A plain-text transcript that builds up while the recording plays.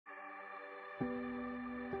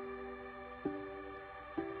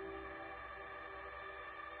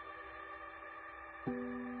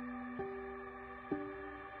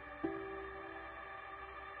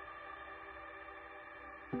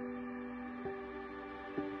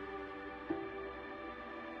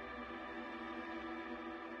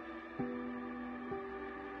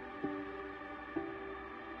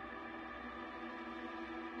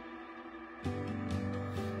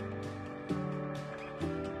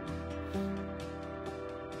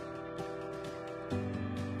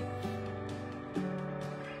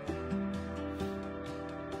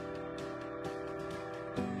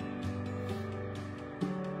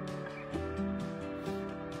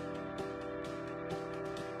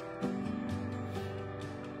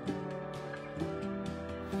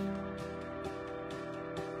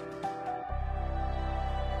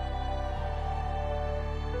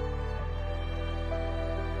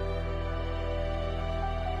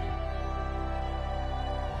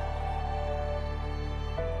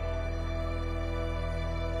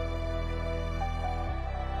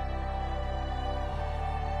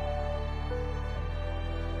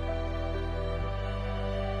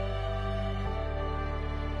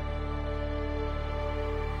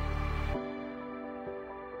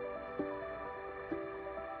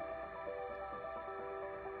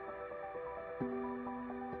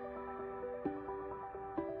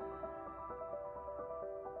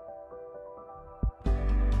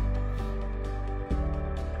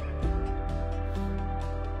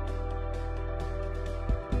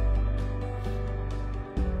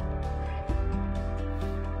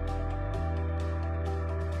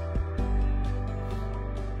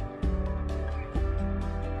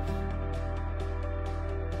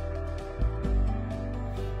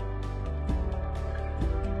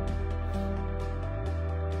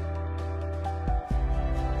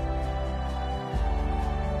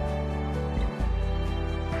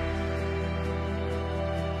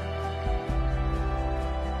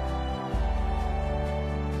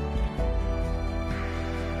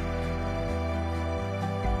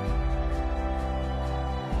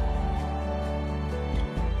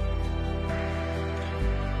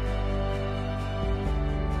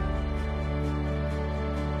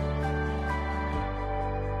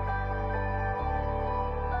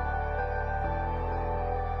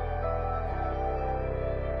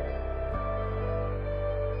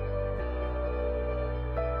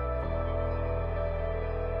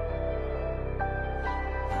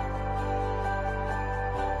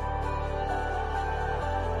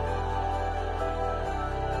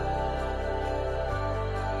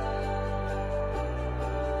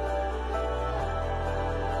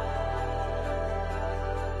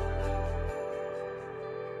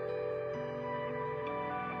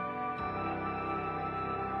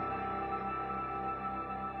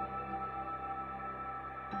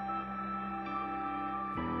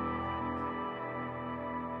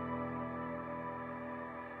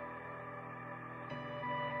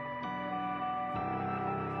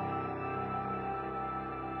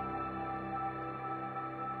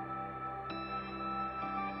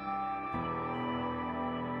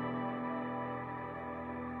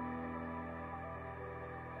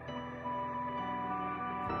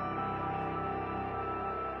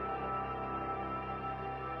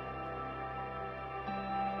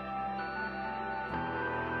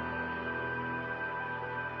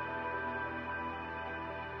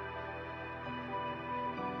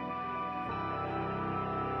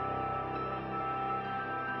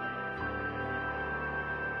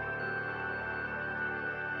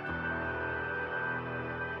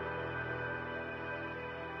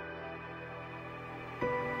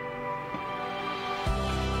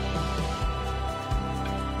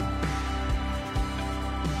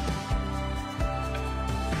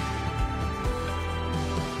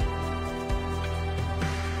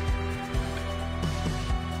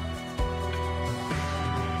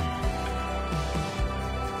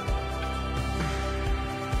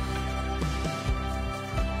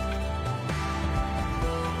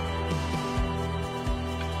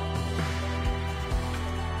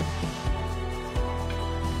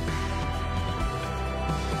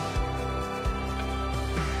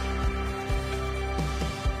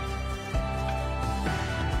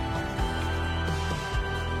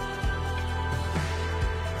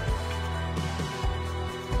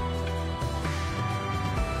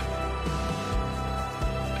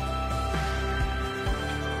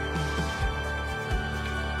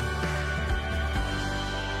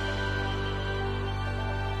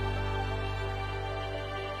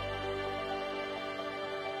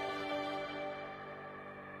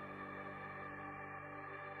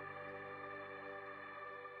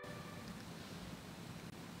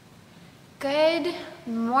Good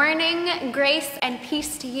morning, grace and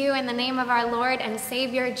peace to you in the name of our Lord and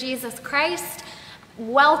Savior, Jesus Christ.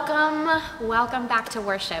 Welcome back to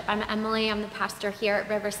worship. I'm Emily, I'm the pastor here at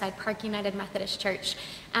Riverside Park United Methodist Church.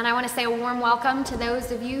 And I want to say a warm welcome to those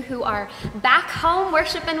of you who are back home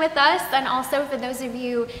worshiping with us, and also for those of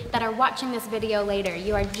you that are watching this video later.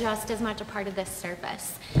 You are just as much a part of this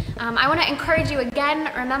service. I want to encourage you again,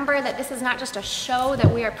 remember that this is not just a show that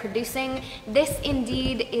we are producing. This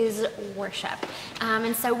indeed is worship.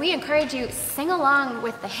 And so we encourage you, sing along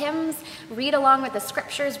with the hymns, read along with the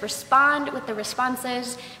scriptures, respond with the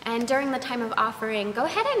responses, and during the time of offering, go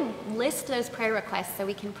ahead and list those prayer requests so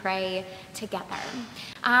we can pray together.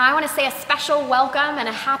 I want to say a special welcome and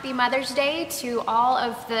a happy Mother's Day to all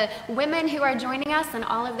of the women who are joining us and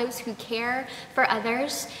all of those who care for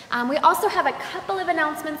others. We also have a couple of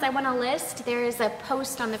announcements I want to list. There is a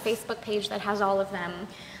post on the Facebook page that has all of them.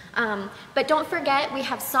 But don't forget, we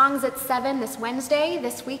have Songs at 7 this Wednesday.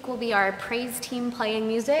 This week will be our praise team playing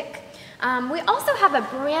music. We also have a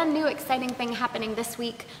brand new exciting thing happening this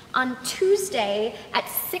week. On Tuesday at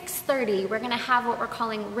 6:30, we're going to have what we're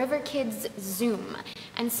calling River Kids Zoom.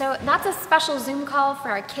 And so that's a special Zoom call for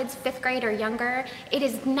our kids 5th grade or younger. It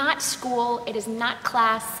is not school, it is not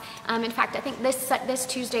class. In fact, I think this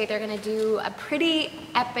Tuesday they're going to do a pretty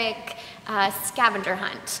epic scavenger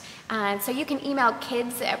hunt. So you can email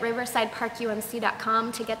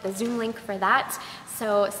kids@riversideparkumc.com to get the Zoom link for that.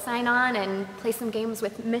 So sign on and play some games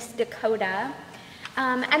with Miss Dakota.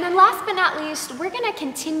 And then last but not least, we're going to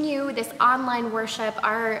continue this online worship.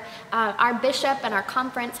 Our bishop and our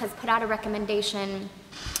conference has put out a recommendation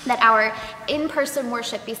that our in-person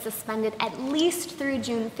worship be suspended at least through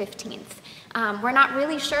June 15th. We're not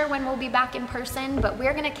really sure when we'll be back in person, but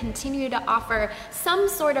we're going to continue to offer some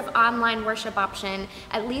sort of online worship option,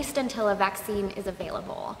 at least until a vaccine is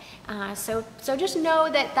available. So just know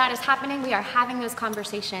that that is happening. We are having those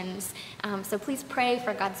conversations. So please pray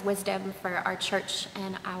for God's wisdom for our church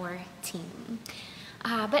and our team.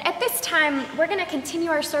 But at this time, we're going to continue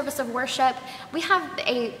our service of worship. We have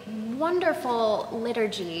a wonderful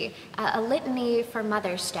liturgy, a litany for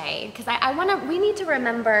Mother's Day, because we need to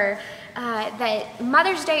remember that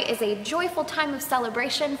Mother's Day is a joyful time of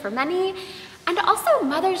celebration for many, and also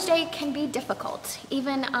Mother's Day can be difficult,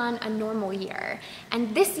 even on a normal year.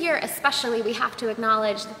 And this year especially, we have to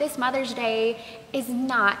acknowledge that this Mother's Day is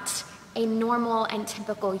not a normal and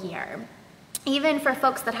typical year. Even for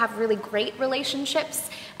folks that have really great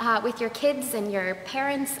relationships with your kids and your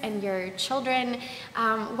parents and your children,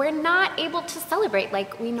 we're not able to celebrate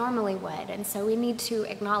like we normally would, and so we need to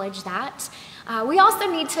acknowledge that. We also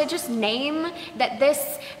need to just name that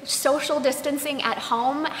this social distancing at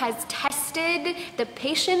home has tested the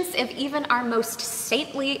patience of even our most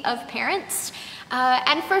saintly of parents.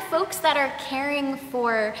 And for folks that are caring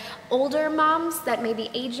for older moms that may be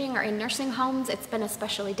aging or in nursing homes, it's been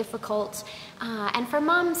especially difficult. And for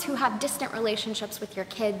moms who have distant relationships with your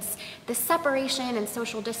kids, the separation and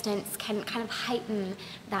social distance can kind of heighten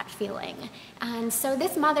that feeling. And so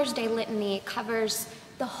this Mother's Day litany covers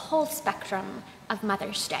the whole spectrum of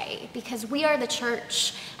Mother's Day, because we are the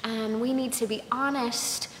church and we need to be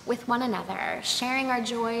honest with one another, sharing our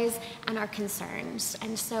joys and our concerns.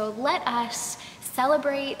 And so let us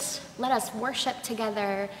celebrate, let us worship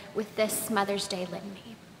together with this Mother's Day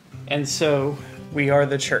litany. And so we are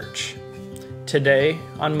the church. Today,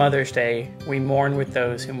 on Mother's Day, we mourn with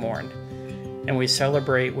those who mourn, and we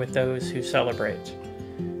celebrate with those who celebrate.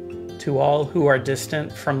 To all who are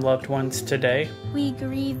distant from loved ones today, we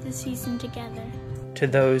grieve the season together. To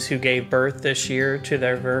those who gave birth this year to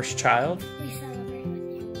their first child, we celebrate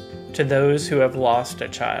with you. To those who have lost a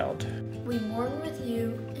child, we mourn with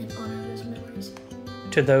you and honor those memories.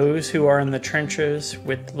 To those who are in the trenches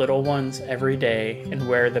with little ones every day and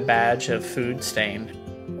wear the badge of food stain,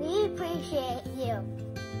 we appreciate you.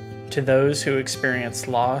 To those who experience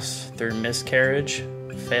loss through miscarriage,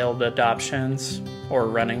 failed adoptions, or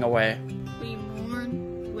running away, we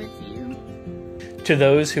mourn with you. To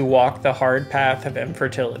those who walk the hard path of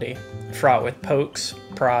infertility, fraught with pokes,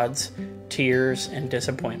 prods, tears, and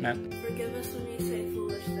disappointment. Forgive us when we say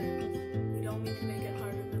foolish things. We don't mean to make it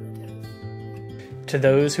harder than it is. To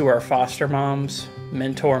those who are foster moms,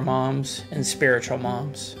 mentor moms, and spiritual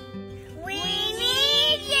moms. We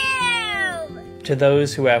need you! To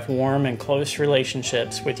those who have warm and close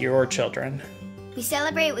relationships with your children. We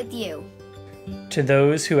celebrate with you. To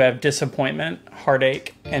those who have disappointment,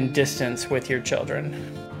 heartache, and distance with your children.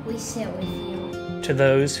 We sit with you. To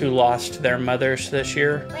those who lost their mothers this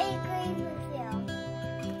year. We grieve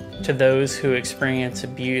with you. To those who experience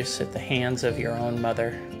abuse at the hands of your own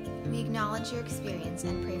mother. We acknowledge your experience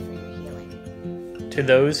and pray for your healing. To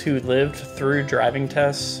those who lived through driving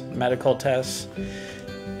tests, medical tests,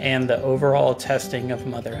 and the overall testing of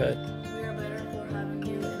motherhood. We are better for having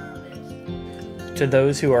you in our midst. To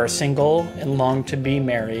those who are single and long to be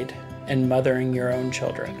married and mothering your own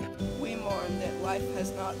children. We mourn that life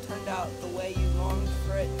has not turned out the way you longed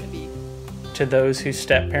for it to be. To those who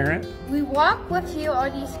step-parent. We walk with you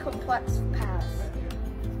on these complex paths.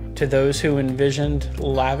 To those who envisioned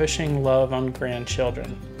lavishing love on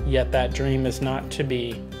grandchildren, yet that dream is not to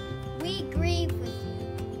be. We grieve with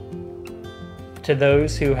you. To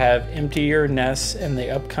those who have emptier nests in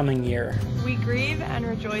the upcoming year. We grieve and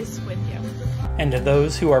rejoice with you. And to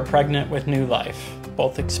those who are pregnant with new life,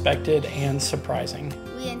 both expected and surprising.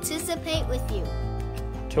 We anticipate with you.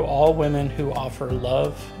 To all women who offer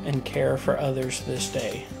love and care for others this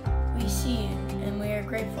day. We see you and we are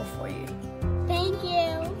grateful for you. Thank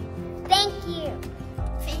you. Thank you.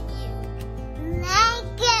 Thank you.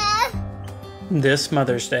 Thank you. This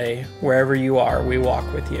Mother's Day, wherever you are, we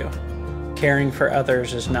walk with you. Caring for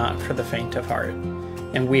others is not for the faint of heart,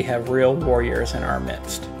 and we have real warriors in our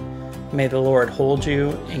midst. May the Lord hold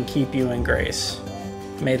you and keep you in grace.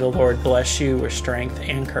 May the Lord bless you with strength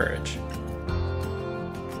and courage.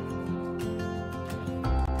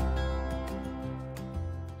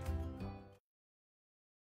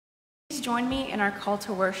 Please join me in our call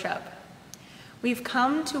to worship. We've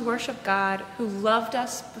come to worship God who loved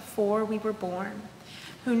us before we were born,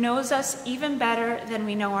 who knows us even better than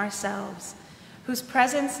we know ourselves, whose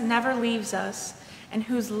presence never leaves us, and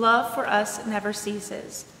whose love for us never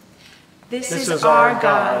ceases. This is our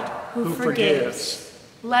God who forgives.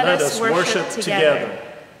 Let us worship together.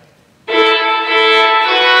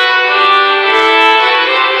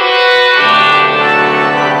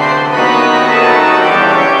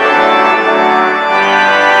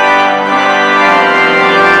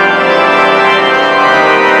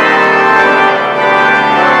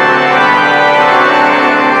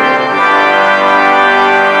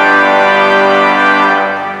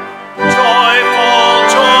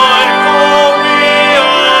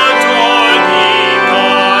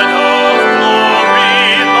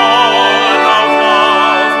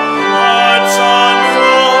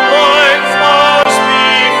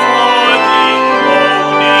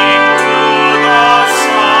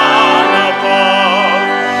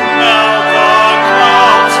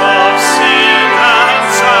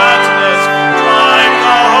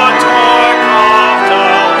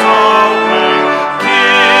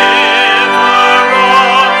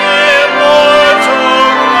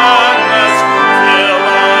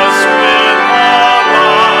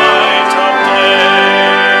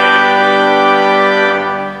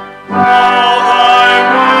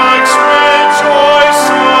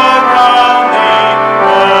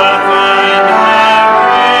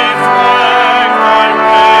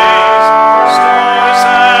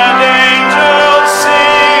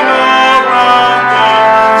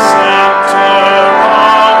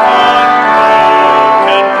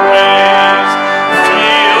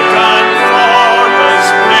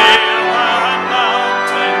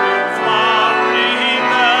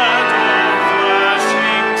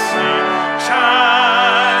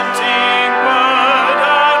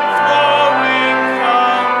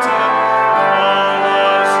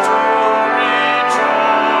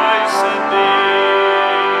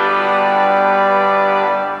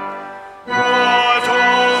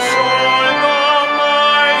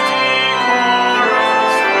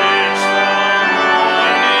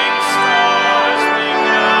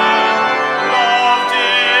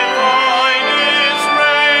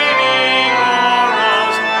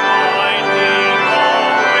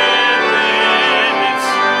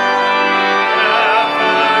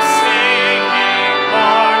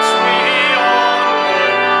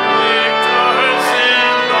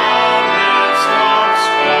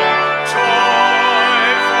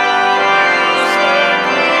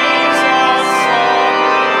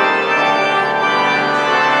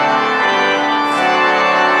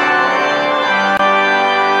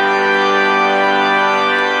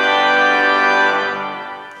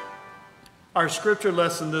 Our scripture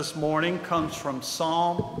lesson this morning comes from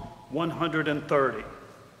Psalm 130.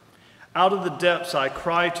 Out of the depths I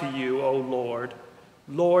cry to you, O Lord.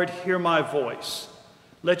 Lord, hear my voice.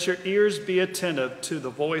 Let your ears be attentive to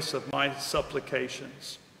the voice of my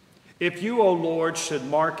supplications. If you, O Lord, should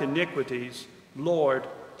mark iniquities, Lord,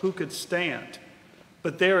 who could stand?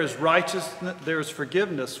 But there is righteousness, there is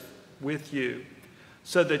forgiveness with you,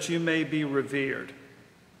 so that you may be revered.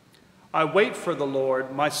 I wait for the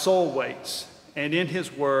Lord, my soul waits, and in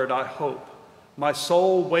his word I hope. My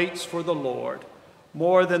soul waits for the Lord,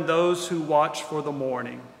 more than those who watch for the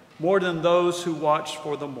morning, more than those who watch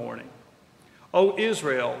for the morning. O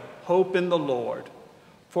Israel, hope in the Lord.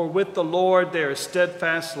 For with the Lord there is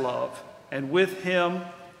steadfast love, and with him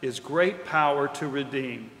is great power to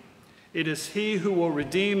redeem. It is he who will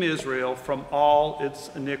redeem Israel from all its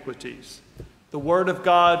iniquities. The word of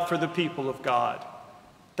God for the people of God.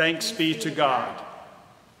 Thanks be to God.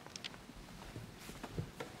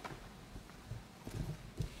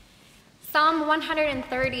 Psalm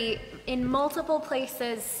 130 in multiple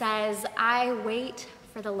places says, I wait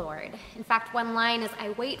for the Lord. In fact, one line is, I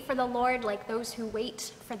wait for the Lord like those who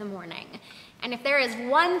wait for the morning. And if there is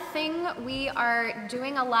one thing we are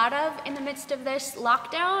doing a lot of in the midst of this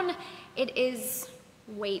lockdown, it is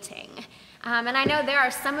waiting. And I know there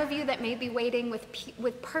are some of you that may be waiting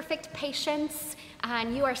with perfect patience,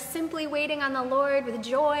 and you are simply waiting on the Lord with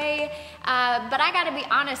joy. But I gotta be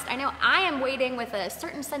honest, I know I am waiting with a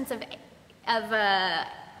certain sense of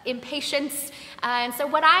impatience. And so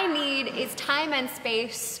what I need is time and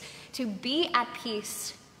space to be at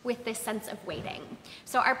peace with this sense of waiting.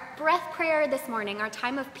 So our breath prayer this morning, our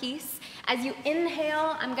time of peace, as you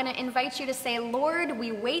inhale, I'm going to invite you to say, Lord,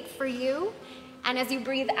 we wait for you. And as you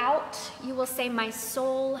breathe out, you will say, my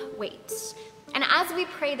soul waits. And as we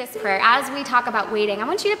pray this prayer, as we talk about waiting, I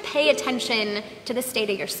want you to pay attention to the state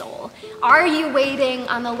of your soul. Are you waiting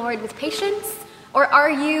on the Lord with patience? Or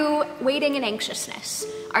are you waiting in anxiousness?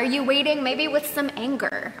 Are you waiting maybe with some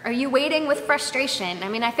anger? Are you waiting with frustration? I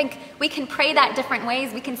mean, I think we can pray that different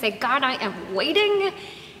ways. We can say, God, I am waiting.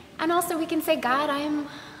 And also we can say, God, I am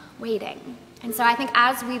waiting. And so I think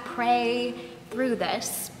as we pray through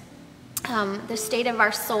this, the state of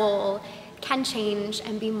our soul can change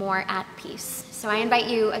and be more at peace. So I invite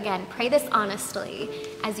you, again, pray this honestly.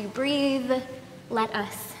 As you breathe, let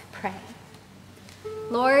us pray.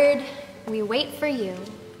 Lord, we wait for you.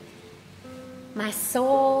 My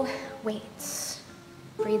soul waits.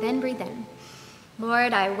 Breathe in, breathe in.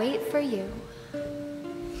 Lord, I wait for you.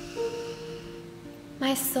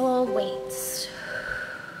 My soul waits.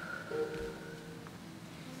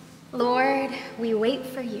 Lord, we wait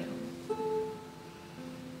for you.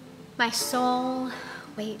 My soul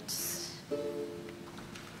waits.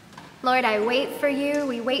 Lord, I wait for you.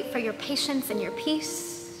 We wait for your patience and your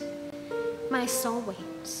peace. My soul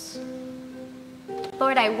waits.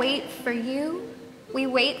 Lord, I wait for you. We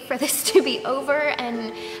wait for this to be over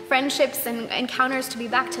and friendships and encounters to be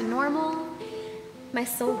back to normal. My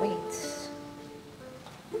soul waits.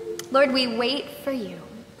 Lord, we wait for you.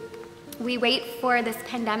 We wait for this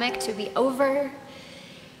pandemic to be over.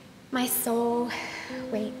 My soul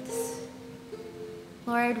waits.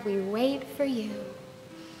 Lord, we wait for you.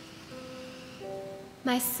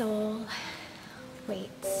 My soul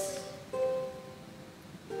waits.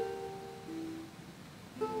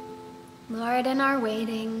 Lord, in our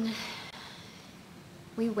waiting,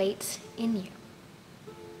 we wait in you.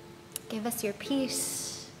 Give us your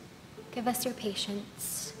peace. Give us your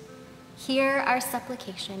patience. Hear our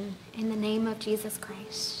supplication in the name of Jesus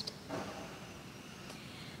Christ.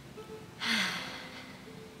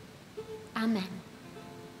 Amen.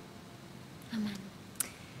 Amen.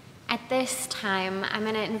 At this time, I'm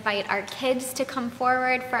going to invite our kids to come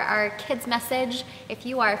forward for our kids' message. If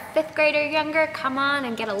you are 5th grade or younger, come on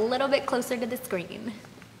and get a little bit closer to the screen.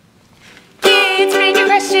 Kids, bring your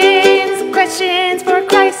questions for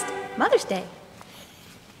Christ. Mother's Day.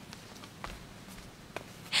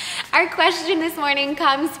 Our question this morning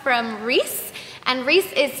comes from Reese, and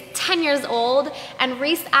Reese is 10 years old, and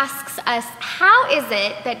Reese asks us, how is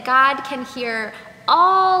it that God can hear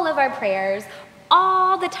all of our prayers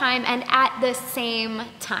all the time and at the same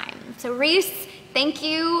time? So Reese, thank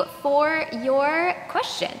you for your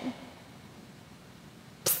question.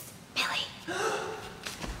 Psst, Billy.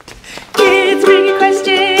 Kids, bring your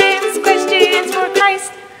questions for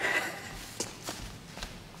Christ.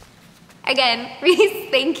 Again, Reese,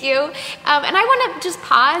 thank you. And I want to just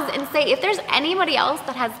pause and say, if there's anybody else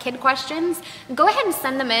that has kid questions, go ahead and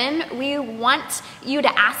send them in. We want you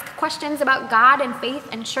to ask questions about God and faith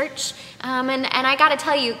and church. And I got to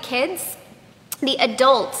tell you, kids, the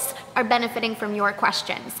adults are benefiting from your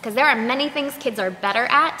questions, because there are many things kids are better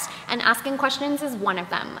at, and asking questions is one of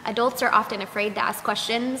them. Adults are often afraid to ask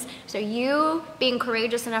questions, so you being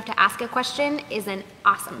courageous enough to ask a question is an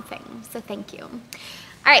awesome thing. So thank you.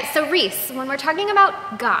 All right, so Reese, when we're talking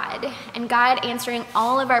about God and God answering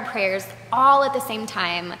all of our prayers all at the same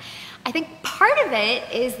time, I think part of it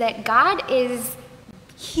is that God is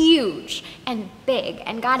huge and big,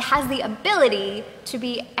 and God has the ability to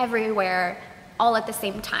be everywhere all at the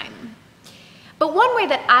same time. But one way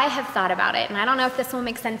that I have thought about it, and I don't know if this will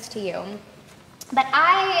make sense to you, but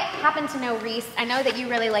I happen to know, Reese, I know that you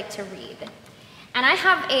really like to read. And I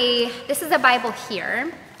have this is a Bible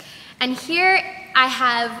here. And here I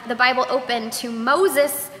have the Bible open to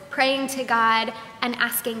Moses praying to God and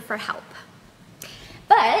asking for help.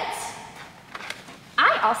 But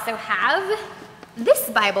I also have this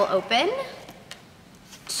Bible open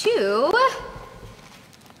to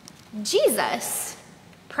Jesus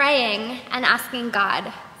praying and asking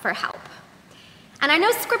God for help. And I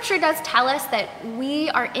know scripture does tell us that we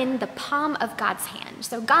are in the palm of God's hand.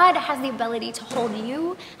 So God has the ability to hold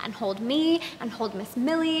you and hold me and hold Miss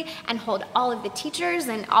Millie and hold all of the teachers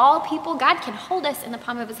and all people. God can hold us in the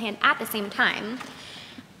palm of his hand at the same time.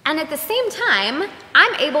 And at the same time,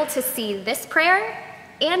 I'm able to see this prayer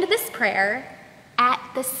and this prayer at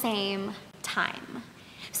the same time.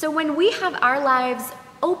 So when we have our lives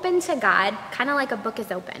open to God, kind of like a book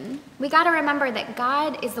is open, we got to remember that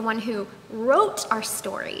God is the one who wrote our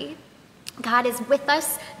story. God is with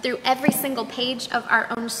us through every single page of our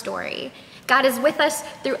own story. God is with us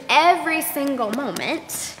through every single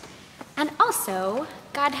moment. And also,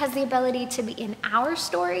 God has the ability to be in our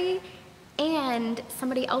story and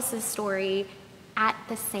somebody else's story at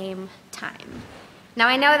the same time. Now,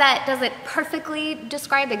 I know that doesn't perfectly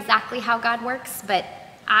describe exactly how God works, but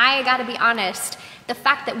I gotta be honest, the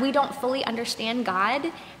fact that we don't fully understand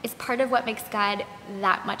God is part of what makes God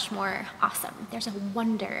that much more awesome. There's a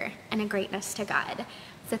wonder and a greatness to God.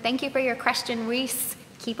 So thank you for your question, Reese.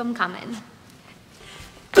 Keep them coming.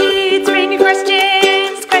 Kids, bring your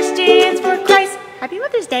questions, questions for Christ. Happy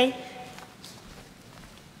Mother's Day.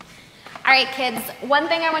 All right, kids, one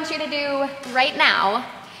thing I want you to do right now,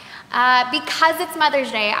 because it's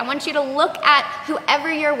Mother's Day, I want you to look at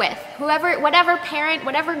whoever you're with, whatever parent,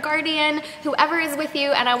 whatever guardian, whoever is with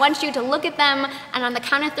you, and I want you to look at them, and on the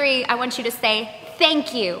count of 3, I want you to say,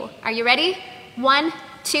 thank you. Are you ready? 1,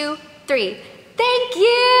 2, 3. Thank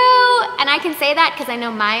you! And I can say that because I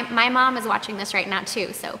know my mom is watching this right now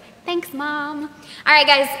too, so thanks, Mom. All right,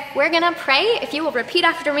 guys, we're gonna pray. If you will repeat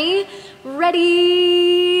after me.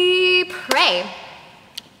 Ready, pray.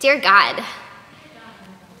 Dear God,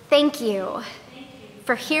 thank you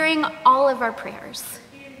for hearing all of our prayers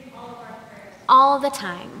all the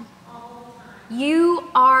time. You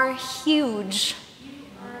are huge,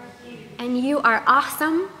 and you are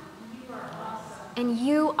awesome, and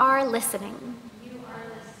you are listening.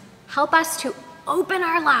 Help us to open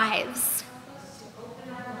our lives,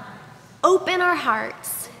 open our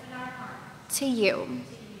hearts to you.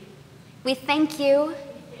 We thank you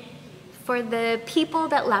for the people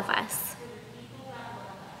that love us,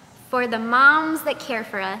 for the moms that care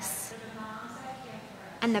for us,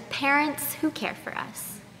 and the parents who care for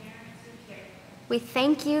us. We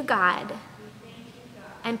thank you, God,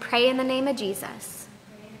 and pray in the name of Jesus.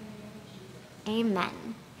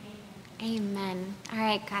 Amen. Amen. All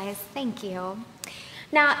right, guys, thank you.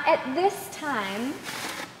 Now, at this time,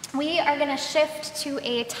 we are going to shift to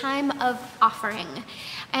a time of offering.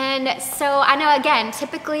 And so I know, again,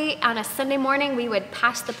 typically on a Sunday morning we would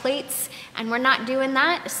pass the plates, and we're not doing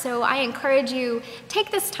that. So I encourage you,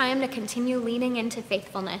 take this time to continue leaning into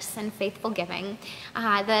faithfulness and faithful giving.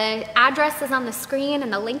 The address is on the screen,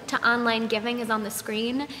 and the link to online giving is on the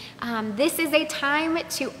screen. This is a time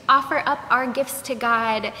to offer up our gifts to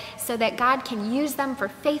God so that God can use them for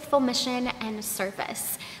faithful mission and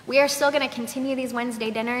service. We are still going to continue these Wednesday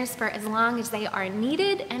dinners for as long as they are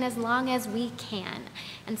needed and as long as we can.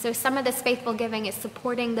 And so some of this faithful giving is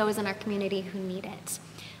supporting those in our community who need it.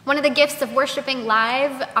 One of the gifts of worshiping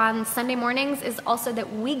live on Sunday mornings is also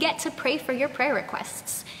that we get to pray for your prayer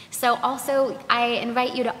requests. So also I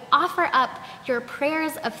invite you to offer up your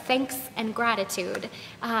prayers of thanks and gratitude,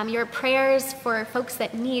 your prayers for folks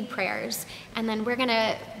that need prayers, and then we're going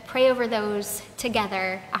to pray over those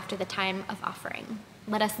together after the time of offering.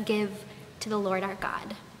 Let us give to the Lord our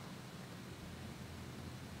God.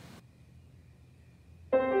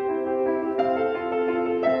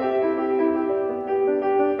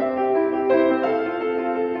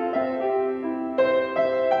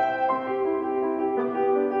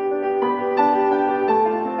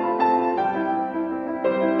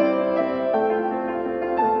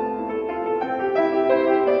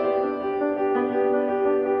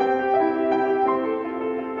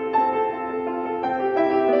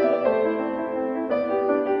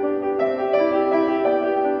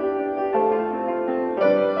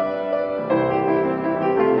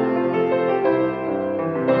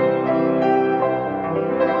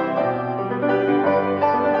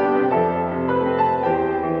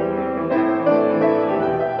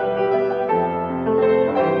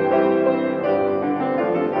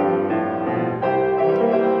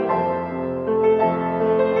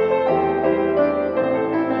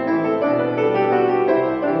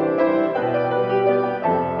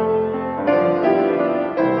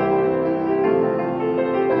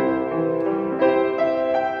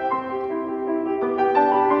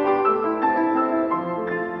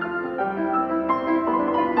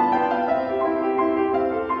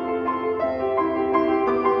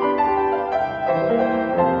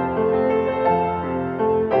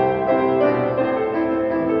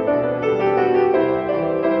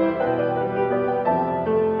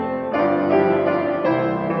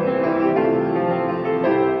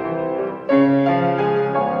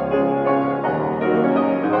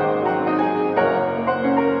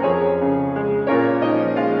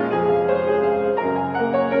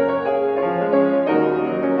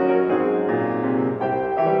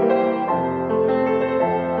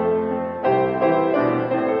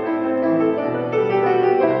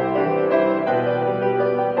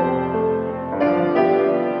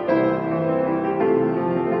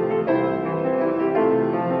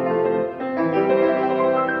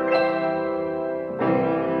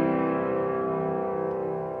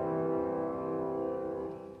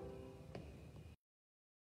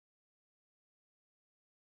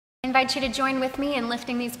 invite you to join with me in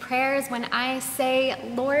lifting these prayers. When I say,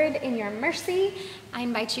 Lord, in your mercy, I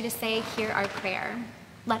invite you to say, hear our prayer.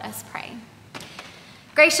 Let us pray.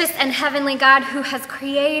 Gracious and heavenly God, who has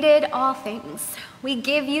created all things, we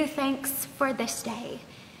give you thanks for this day.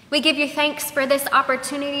 We give you thanks for this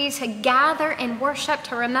opportunity to gather in worship,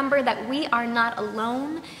 to remember that we are not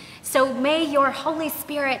alone. So may your Holy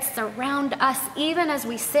Spirit surround us even as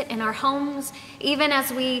we sit in our homes, even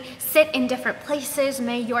as we sit in different places.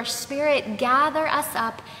 May your Spirit gather us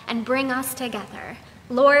up and bring us together.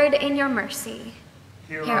 Lord, in your mercy,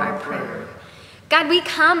 hear our prayer. God, we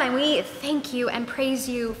come and we thank you and praise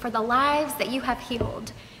you for the lives that you have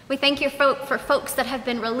healed. We thank you for folks that have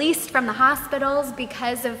been released from the hospitals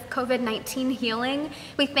because of COVID-19 healing.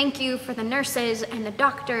 We thank you for the nurses and the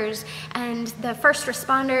doctors and the first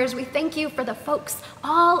responders. We thank you for the folks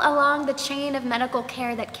all along the chain of medical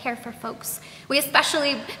care that care for folks. We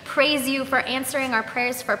especially praise you for answering our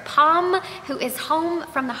prayers for Palm, who is home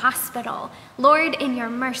from the hospital. Lord, in your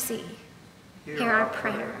mercy, hear our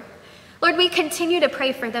prayer. Lord, we continue to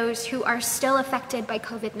pray for those who are still affected by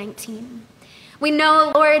COVID-19. We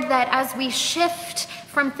know, Lord, that as we shift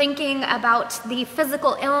from thinking about the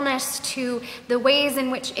physical illness to the ways in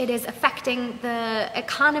which it is affecting the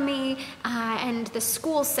economy and the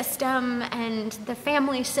school system and the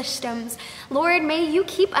family systems, Lord, may you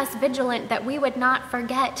keep us vigilant that we would not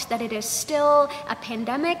forget that it is still a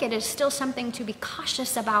pandemic. It is still something to be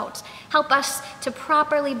cautious about. Help us to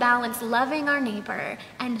properly balance loving our neighbor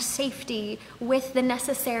and safety with the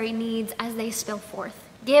necessary needs as they spill forth.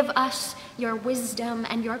 Give us your wisdom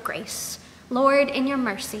and your grace. Lord, in your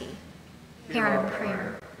mercy, hear our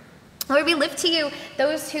prayer. Lord, we lift to you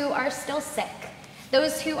those who are still sick,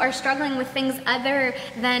 those who are struggling with things other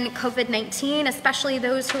than COVID-19, especially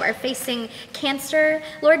those who are facing cancer.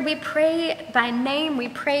 Lord, we pray by name. We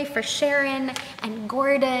pray for Sharon and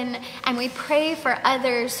Gordon, and we pray for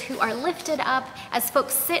others who are lifted up as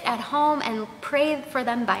folks sit at home and pray for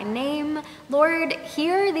them by name. Lord,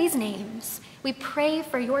 hear these names. We pray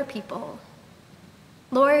for your people.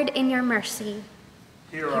 Lord, in your mercy,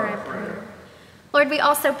 hear our prayer. Lord, we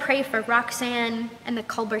also pray for Roxanne and the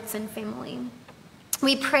Culbertson family.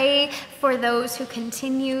 We pray for those who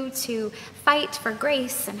continue to fight for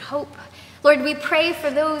grace and hope. Lord, we pray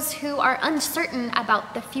for those who are uncertain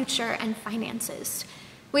about the future and finances.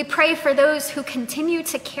 We pray for those who continue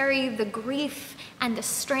to carry the grief and the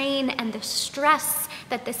strain and the stress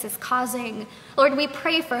that this is causing. Lord, we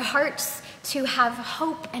pray for hearts to have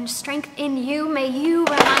hope and strength in you. May you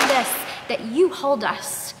remind us that you hold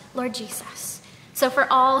us, Lord Jesus. So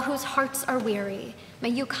for all whose hearts are weary, may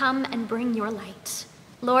you come and bring your light.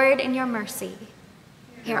 Lord, in your mercy,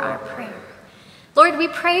 hear our prayer. Lord, we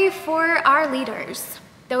pray for our leaders,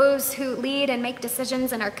 those who lead and make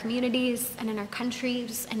decisions in our communities and in our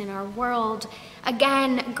countries and in our world.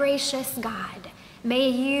 Again, gracious God, may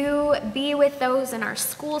you be with those in our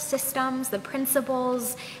school systems, the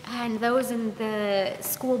principals, and those in the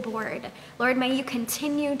school board. Lord, may you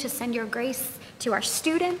continue to send your grace to our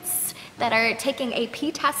students that are taking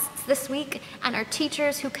AP tests this week and our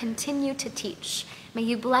teachers who continue to teach. May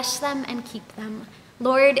you bless them and keep them.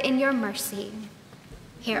 Lord, in your mercy,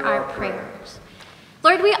 hear our prayers.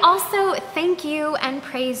 Lord, we also thank you and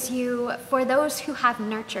praise you for those who have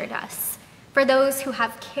nurtured us, for those who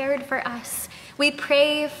have cared for us. We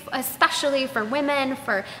pray especially for women,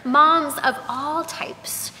 for moms of all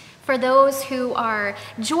types, for those who are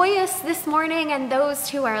joyous this morning and those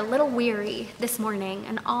who are a little weary this morning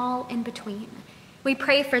and all in between. We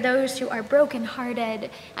pray for those who are brokenhearted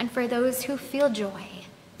and for those who feel joy.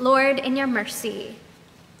 Lord, in your mercy,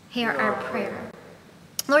 hear our prayer.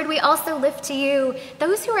 Lord, we also lift to you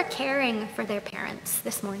those who are caring for their parents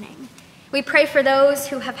this morning. We pray for those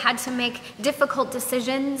who have had to make difficult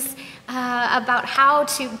decisions about how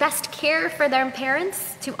to best care for their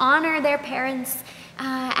parents, to honor their parents,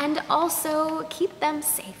 and also keep them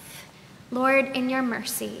safe. Lord, in your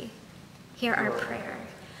mercy, hear our prayer.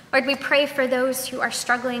 Lord, we pray for those who are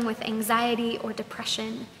struggling with anxiety or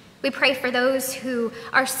depression. We pray for those who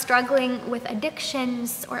are struggling with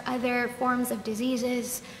addictions or other forms of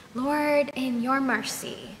diseases. Lord, in your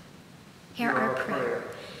mercy, hear our prayer.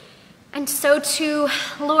 And so too,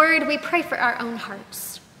 Lord, we pray for our own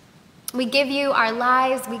hearts. We give you our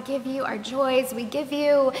lives, we give you our joys, we give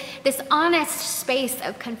you this honest space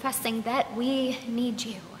of confessing that we need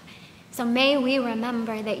you. So may we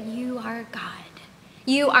remember that you are God.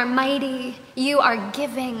 You are mighty, you are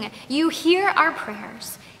giving, you hear our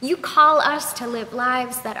prayers. You call us to live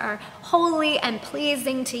lives that are holy and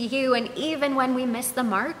pleasing to you, and even when we miss the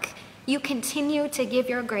mark, you continue to give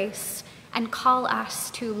your grace and call us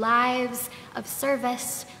to lives of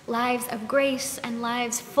service, lives of grace, and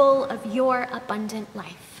lives full of your abundant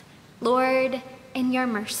life. Lord, in your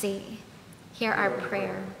mercy, hear our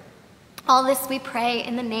prayer. All this we pray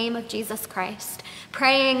in the name of Jesus Christ,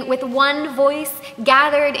 praying with one voice,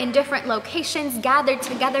 gathered in different locations, gathered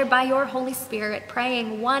together by your Holy Spirit,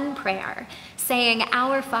 praying one prayer, saying,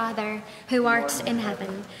 Our Father, who art in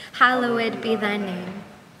heaven, hallowed be thy name.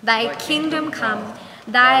 Thy kingdom come,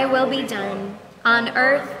 thy will be done, on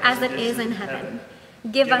earth as it is in heaven.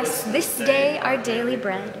 Give us this day our daily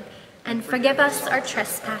bread, and forgive us our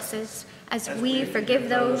trespasses, as we forgive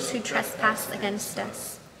those who trespass against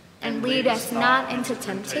us. And lead us not into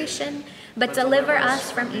temptation, but deliver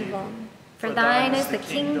us from evil. For thine is the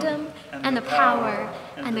kingdom, and the power,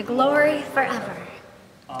 and the glory forever.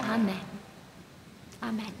 Amen.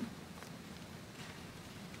 Amen.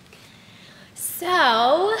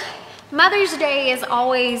 So, Mother's Day is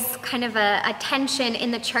always kind of a tension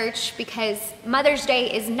in the church because Mother's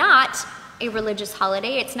Day is not a religious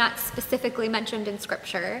holiday. It's not specifically mentioned in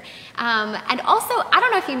Scripture. And also, I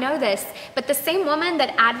don't know if you know this, but the same woman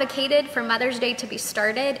that advocated for Mother's Day to be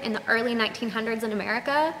started in the early 1900s in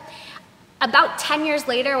America, about 10 years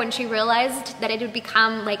later, when she realized that it had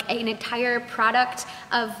become like an entire product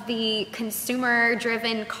of the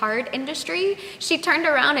consumer-driven card industry, she turned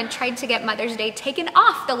around and tried to get Mother's Day taken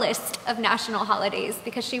off the list of national holidays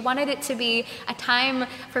because she wanted it to be a time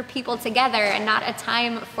for people together and not a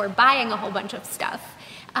time for buying a whole bunch of stuff.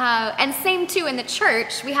 And same too in the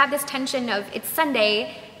church, we have this tension of it's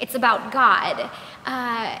Sunday, it's about God.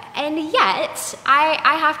 And yet,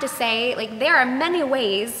 I have to say, like, there are many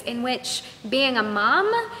ways in which being a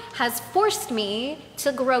mom has forced me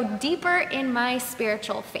to grow deeper in my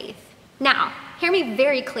spiritual faith. Now, hear me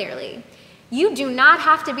very clearly. You do not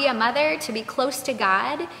have to be a mother to be close to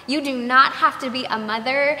God. You do not have to be a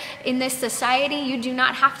mother in this society. You do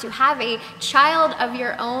not have to have a child of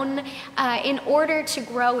your own in order to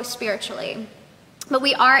grow spiritually. But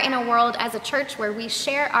we are in a world as a church where we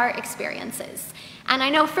share our experiences. And I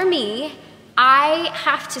know for me, I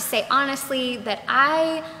have to say honestly that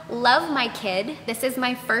I love my kid. This is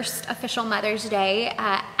my first official Mother's Day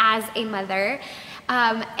as a mother.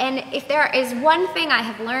 And if there is one thing I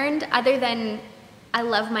have learned other than I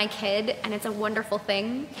love my kid and it's a wonderful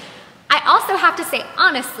thing, I also have to say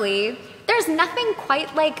honestly, there's nothing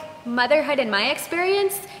quite like motherhood in my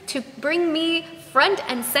experience to bring me front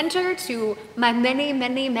and center to my many,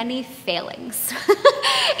 many, many failings.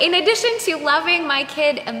 In addition to loving my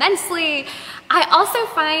kid immensely, I also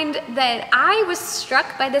find that I was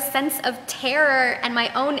struck by this sense of terror and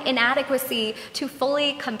my own inadequacy to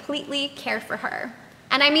fully, completely care for her.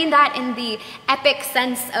 And I mean that in the epic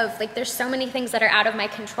sense of, like, there's so many things that are out of my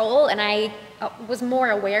control, and I was more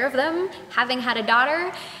aware of them having had a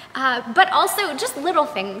daughter. But also just little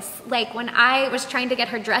things, like when I was trying to get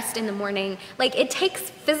her dressed in the morning, like it takes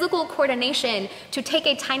physical coordination to take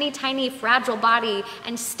a tiny, tiny, fragile body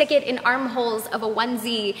and stick it in armholes of a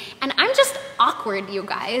onesie. And I'm just awkward, you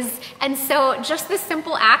guys. And so just this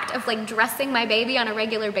simple act of like dressing my baby on a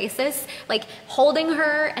regular basis, like holding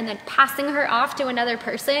her and then passing her off to another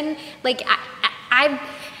person, like I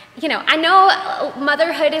know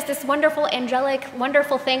motherhood is this wonderful, angelic,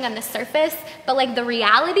 wonderful thing on the surface, but like the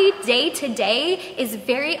reality day to day is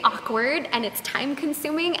very awkward, and it's time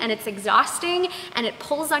consuming, and it's exhausting, and it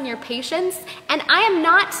pulls on your patience. And I am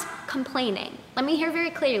not complaining. Let me hear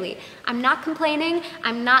very clearly. I'm not complaining.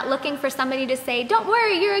 I'm not looking for somebody to say, don't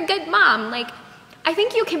worry, you're a good mom. Like, I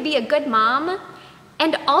think you can be a good mom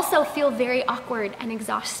and also feel very awkward and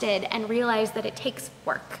exhausted and realize that it takes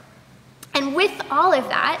work. And with all of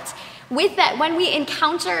that, when we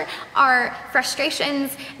encounter our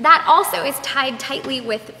frustrations, that also is tied tightly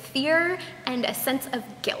with fear and a sense of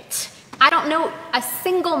guilt. I don't know a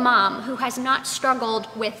single mom who has not struggled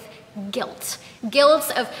with guilt.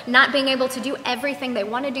 Guilt of not being able to do everything they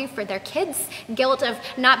want to do for their kids, guilt of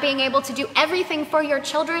not being able to do everything for your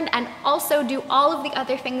children and also do all of the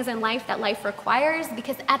other things in life that life requires,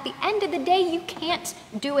 because at the end of the day, you can't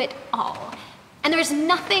do it all. And there's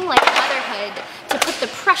nothing like motherhood to put the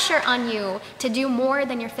pressure on you to do more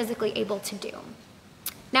than you're physically able to do.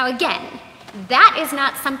 Now again, that is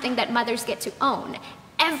not something that mothers get to own.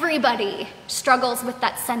 Everybody struggles with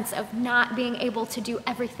that sense of not being able to do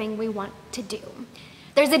everything we want to do.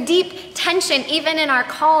 There's a deep tension even in our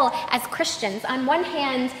call as Christians. On one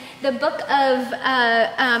hand, the book of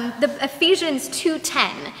the Ephesians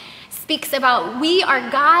 2:10 speaks about we are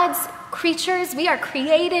God's creatures, we are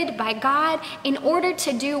created by God in order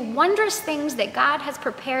to do wondrous things that God has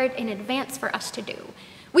prepared in advance for us to do.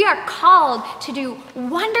 We are called to do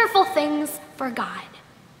wonderful things for God.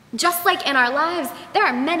 Just like in our lives, there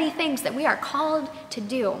are many things that we are called to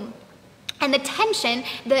do. And the tension,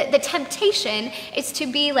 the temptation is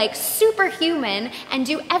to be like superhuman and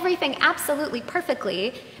do everything absolutely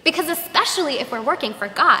perfectly, because especially if we're working for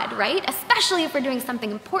God, right? Especially if we're doing something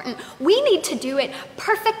important, we need to do it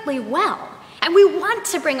perfectly well. And we want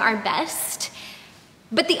to bring our best.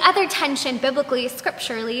 But the other tension biblically,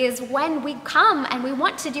 scripturally, is when we come and we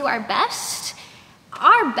want to do our best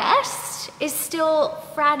is still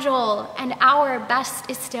fragile and our best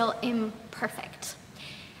is still imperfect.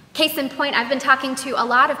 Case in point, I've been talking to a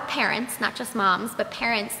lot of parents, not just moms, but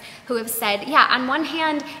parents who have said, yeah, on one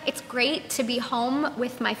hand, it's great to be home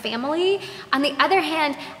with my family. On the other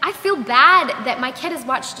hand, I feel bad that my kid has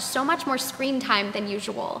watched so much more screen time than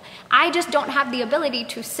usual. I just don't have the ability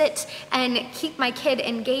to sit and keep my kid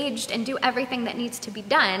engaged and do everything that needs to be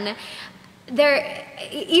done.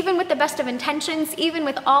 Even with the best of intentions, even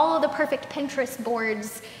with all of the perfect Pinterest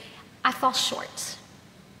boards, I fall short.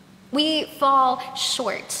 We fall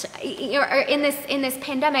short. In this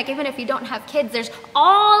pandemic, even if you don't have kids, there's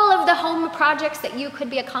all of the home projects that you could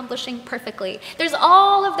be accomplishing perfectly. There's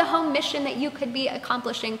all of the home mission that you could be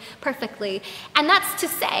accomplishing perfectly. And that's to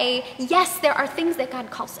say, yes, there are things that God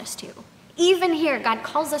calls us to. Even here, God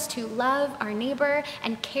calls us to love our neighbor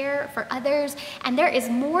and care for others, and there is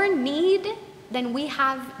more need than we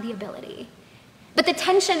have the ability. But the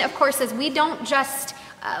tension, of course, is we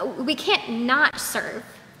can't not serve.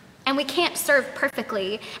 And we can't serve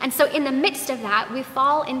perfectly. And so in the midst of that, we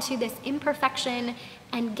fall into this imperfection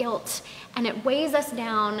and guilt, and it weighs us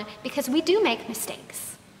down because we do make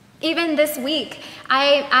mistakes. Even this week,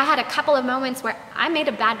 I had a couple of moments where I made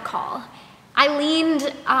a bad call. I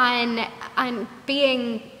leaned on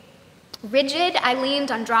being rigid. I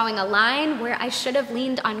leaned on drawing a line where I should have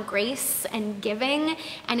leaned on grace and giving.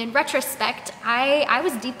 And in retrospect, I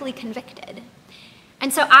was deeply convicted.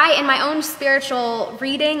 And so in my own spiritual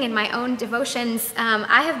reading, in my own devotions,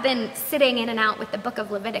 I have been sitting in and out with the book of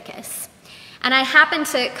Leviticus. And I happened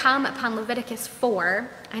to come upon Leviticus 4.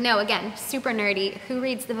 I know, again, super nerdy. Who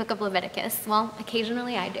reads the book of Leviticus? Well,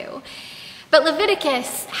 occasionally I do. But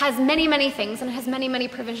Leviticus has many, many things, and it has many, many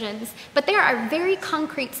provisions. But there are very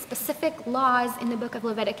concrete, specific laws in the book of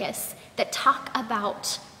Leviticus that talk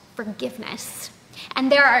about forgiveness.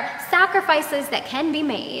 And there are sacrifices that can be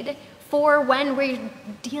made for when we're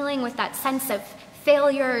dealing with that sense of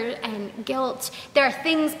failure and guilt. There are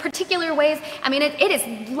things, particular ways. I mean, it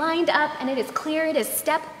is lined up and it is clear. It is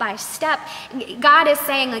step by step. God is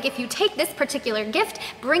saying, like, if you take this particular gift,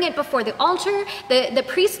 bring it before the altar, the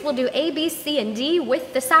priest will do A, B, C, and D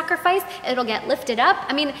with the sacrifice. It'll get lifted up.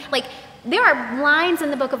 I mean, like, there are lines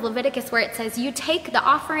in the book of Leviticus where it says you take the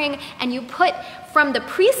offering and you put from the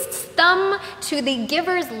priest's thumb to the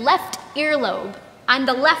giver's left earlobe on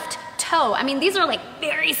the left toe. I mean, these are like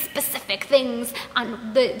very specific things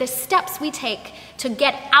on the steps we take to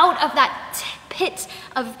get out of that pit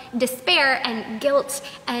of despair and guilt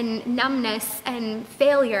and numbness and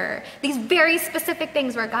failure. These very specific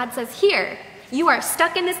things where God says, here, you are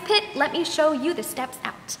stuck in this pit, let me show you the steps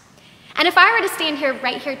out. And if I were to stand here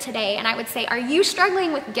right here today and I would say, are you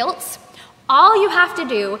struggling with guilt? All you have to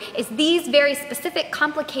do is these very specific,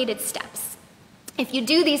 complicated steps. If you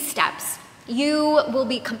do these steps, you will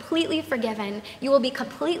be completely forgiven. You will be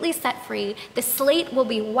completely set free. The slate will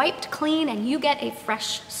be wiped clean and you get a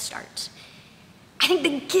fresh start. I think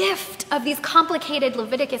the gift of these complicated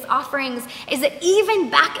Leviticus offerings is that even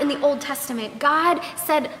back in the Old Testament, God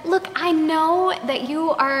said, look, I know that you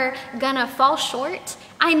are gonna fall short.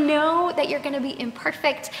 I know that you're gonna be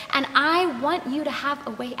imperfect, and I want you to have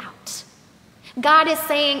a way out. God is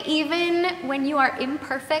saying, even when you are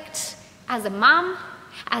imperfect as a mom,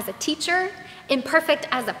 as a teacher, imperfect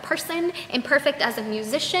as a person, imperfect as a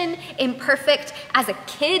musician, imperfect as a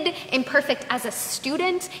kid, imperfect as a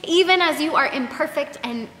student, even as you are imperfect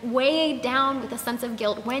and weighed down with a sense of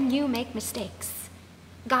guilt when you make mistakes,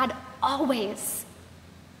 God always,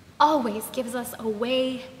 always gives us a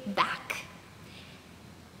way back.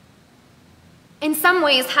 In some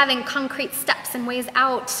ways, having concrete steps and ways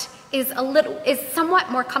out is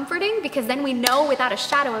somewhat more comforting, because then we know without a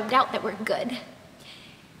shadow of doubt that we're good.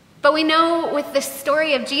 But we know with the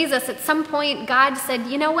story of Jesus, at some point, God said,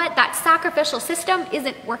 you know what, that sacrificial system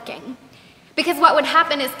isn't working. Because what would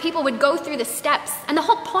happen is people would go through the steps, and the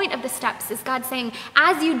whole point of the steps is God saying,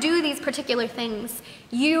 as you do these particular things,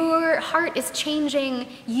 your heart is changing,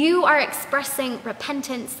 you are expressing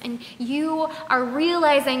repentance, and you are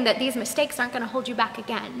realizing that these mistakes aren't going to hold you back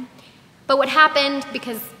again. But what happened,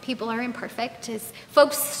 because people are imperfect, is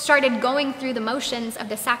folks started going through the motions of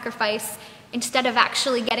the sacrifice instead of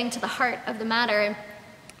actually getting to the heart of the matter.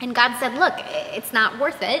 And God said, look, it's not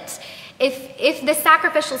worth it. If the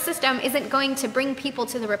sacrificial system isn't going to bring people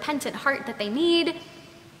to the repentant heart that they need,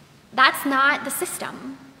 that's not the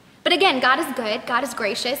system. But again, God is good, God is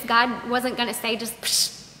gracious. God wasn't going to say,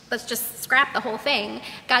 let's just scrap the whole thing.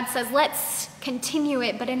 God says, let's continue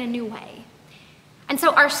it, but in a new way. And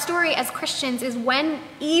so our story as Christians is when,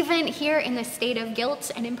 even here in the state of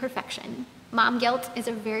guilt and imperfection, mom guilt is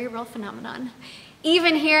a very real phenomenon.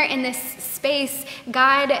 Even here in this space,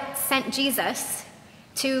 God sent Jesus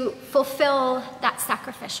to fulfill that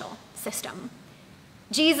sacrificial system.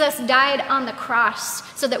 Jesus died on the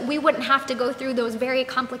cross so that we wouldn't have to go through those very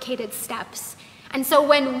complicated steps. And so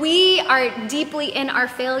when we are deeply in our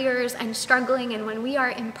failures and struggling, and when we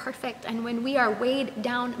are imperfect, and when we are weighed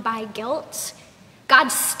down by guilt, God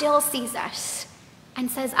still sees us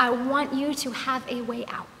and says, I want you to have a way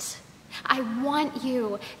out. I want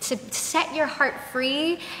you to set your heart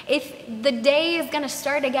free. If the day is going to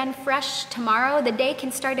start again fresh tomorrow, the day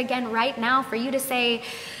can start again right now for you to say,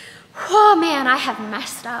 oh man, I have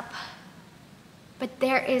messed up. But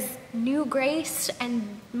there is new grace,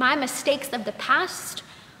 and my mistakes of the past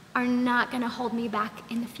are not going to hold me back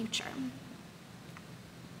in the future.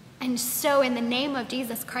 And so in the name of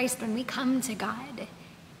Jesus Christ, when we come to God,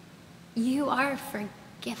 you are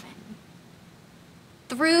forgiven.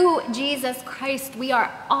 Through Jesus Christ, we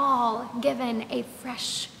are all given a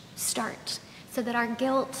fresh start so that our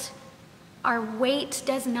guilt, our weight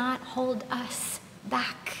does not hold us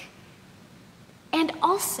back. And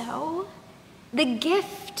also, the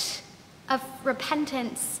gift of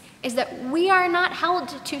repentance is that we are not held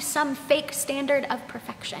to some fake standard of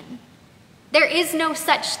perfection. There is no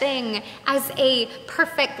such thing as a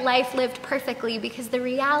perfect life lived perfectly, because the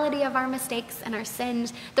reality of our mistakes and our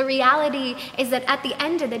sins, the reality is that at the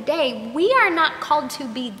end of the day, we are not called to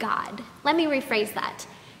be God. Let me rephrase that.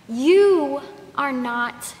 You are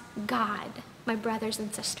not God, my brothers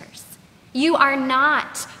and sisters. You are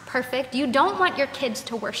not perfect. You don't want your kids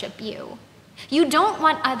to worship you. You don't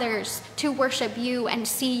want others to worship you and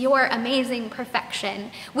see your amazing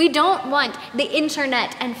perfection. We don't want the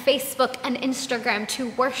internet and Facebook and Instagram to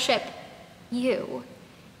worship you.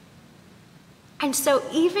 And so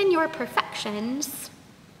even your perfections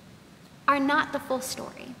are not the full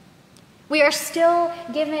story. We are still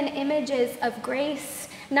given images of grace,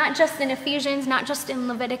 not just in Ephesians, not just in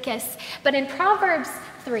Leviticus, but in Proverbs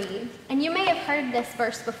 3. And you may have heard this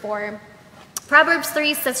verse before. Proverbs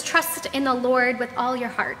 3 says, trust in the Lord with all your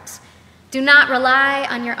heart. Do not rely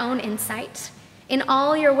on your own insight. In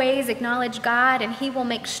all your ways acknowledge God, and he will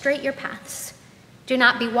make straight your paths. Do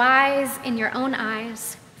not be wise in your own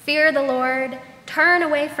eyes. Fear the Lord. Turn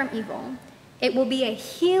away from evil. It will be a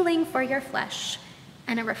healing for your flesh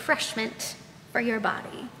and a refreshment for your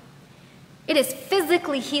body. It is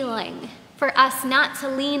physically healing for us not to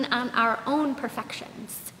lean on our own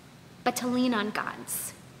perfections, but to lean on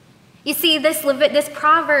God's. You see, this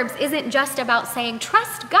Proverbs isn't just about saying,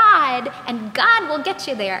 trust God and God will get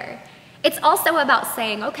you there. It's also about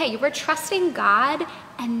saying, okay, we're trusting God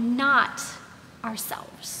and not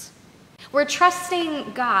ourselves. We're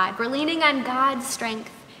trusting God. We're leaning on God's strength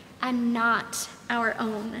and not our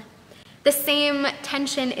own. The same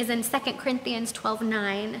tension is in 2 Corinthians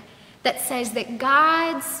 12:9 that says that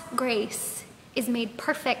God's grace is made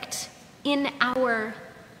perfect in our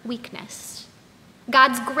weakness.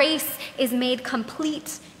 God's grace is made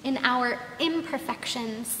complete in our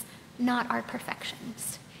imperfections, not our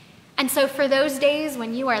perfections. And so for those days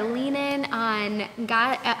when you are leaning on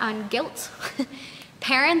God, on guilt,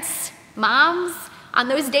 parents, moms, on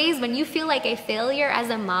those days when you feel like a failure as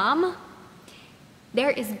a mom,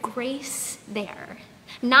 there is grace there.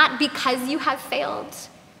 Not because you have failed,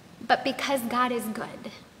 but because God is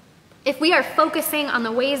good. If we are focusing on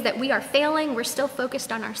the ways that we are failing, we're still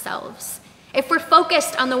focused on ourselves. If we're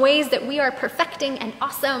focused on the ways that we are perfecting and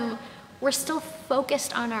awesome, we're still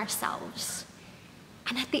focused on ourselves.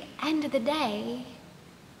 And at the end of the day,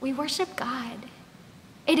 we worship God.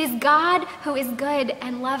 It is God who is good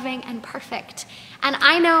and loving and perfect. And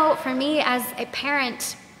I know for me as a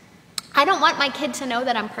parent, I don't want my kid to know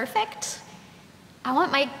that I'm perfect. I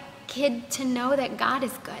want my kid to know that God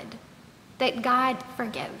is good, that God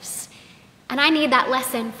forgives. And I need that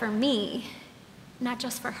lesson for me, not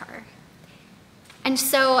just for her. And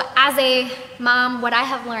so as a mom, what I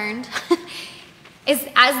have learned is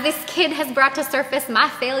as this kid has brought to surface my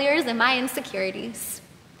failures and my insecurities,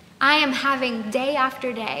 I am having day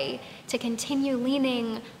after day to continue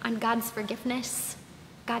leaning on God's forgiveness,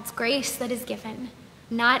 God's grace that is given,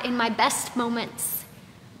 not in my best moments,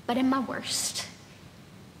 but in my worst.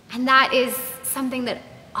 And that is something that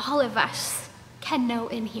all of us can know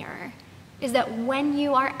in here. is that when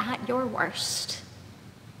you are at your worst,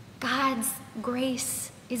 God's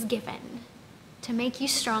grace is given to make you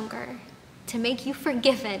stronger, to make you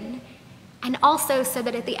forgiven, and also so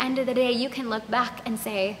that at the end of the day you can look back and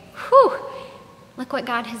say, whew, look what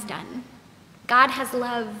God has done. God has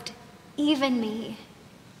loved even me.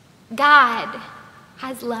 God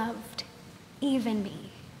has loved even me.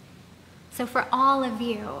 So for all of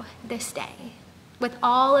you this day, with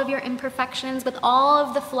all of your imperfections, with all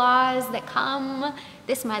of the flaws that come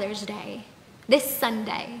this Mother's Day, this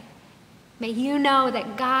Sunday, may you know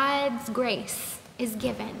that God's grace is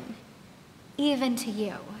given even to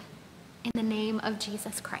you in the name of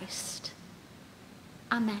Jesus Christ.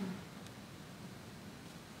 Amen.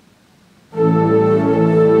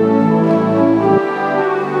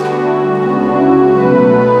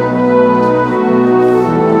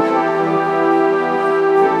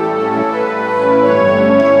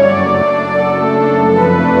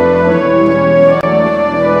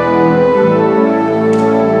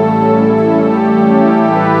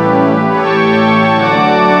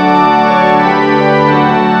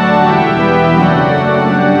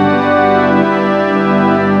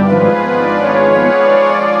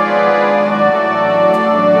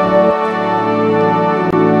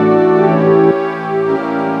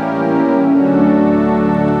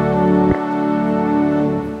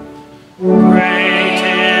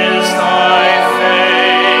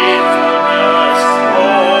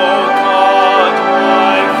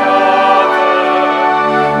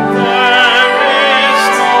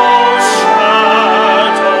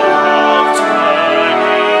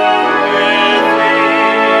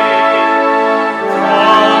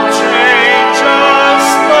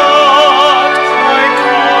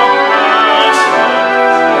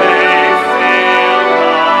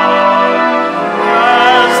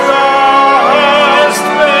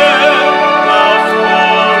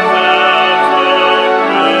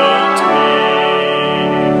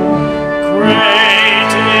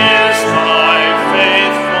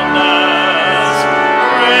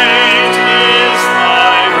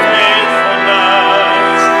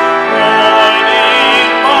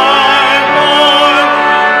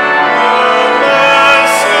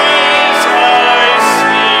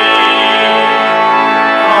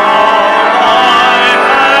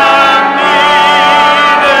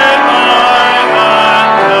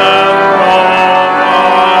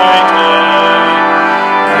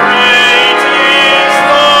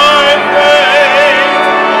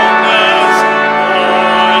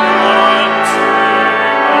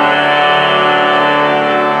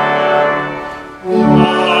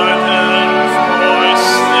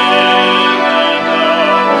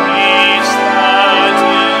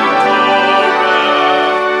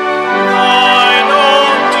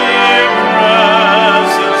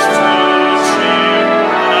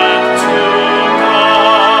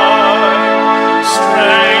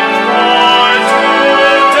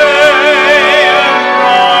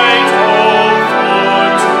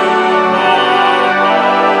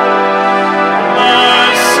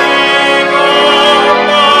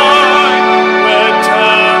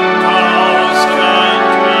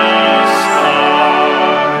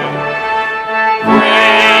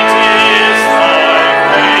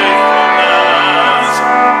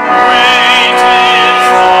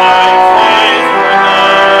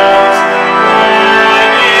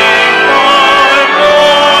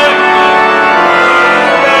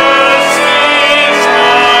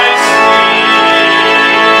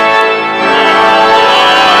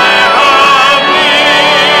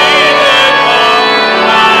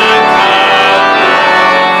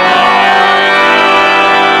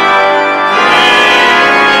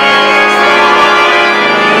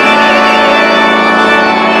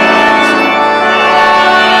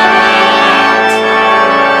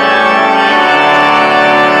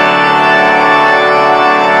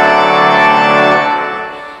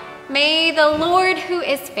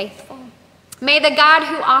 May the God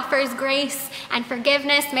who offers grace and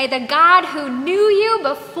forgiveness, may the God who knew you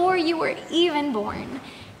before you were even born,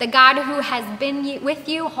 the God who has been with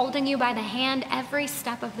you, holding you by the hand every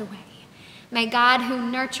step of the way, may God who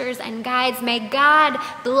nurtures and guides, may God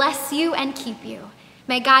bless you and keep you.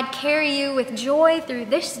 May God carry you with joy through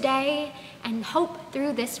this day and hope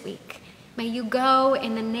through this week. May you go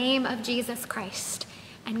in the name of Jesus Christ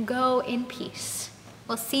and go in peace.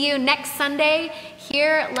 We'll see you next Sunday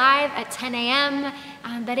here live at 10 a.m.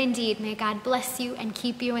 But indeed, may God bless you and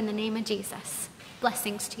keep you in the name of Jesus.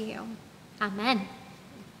 Blessings to you. Amen.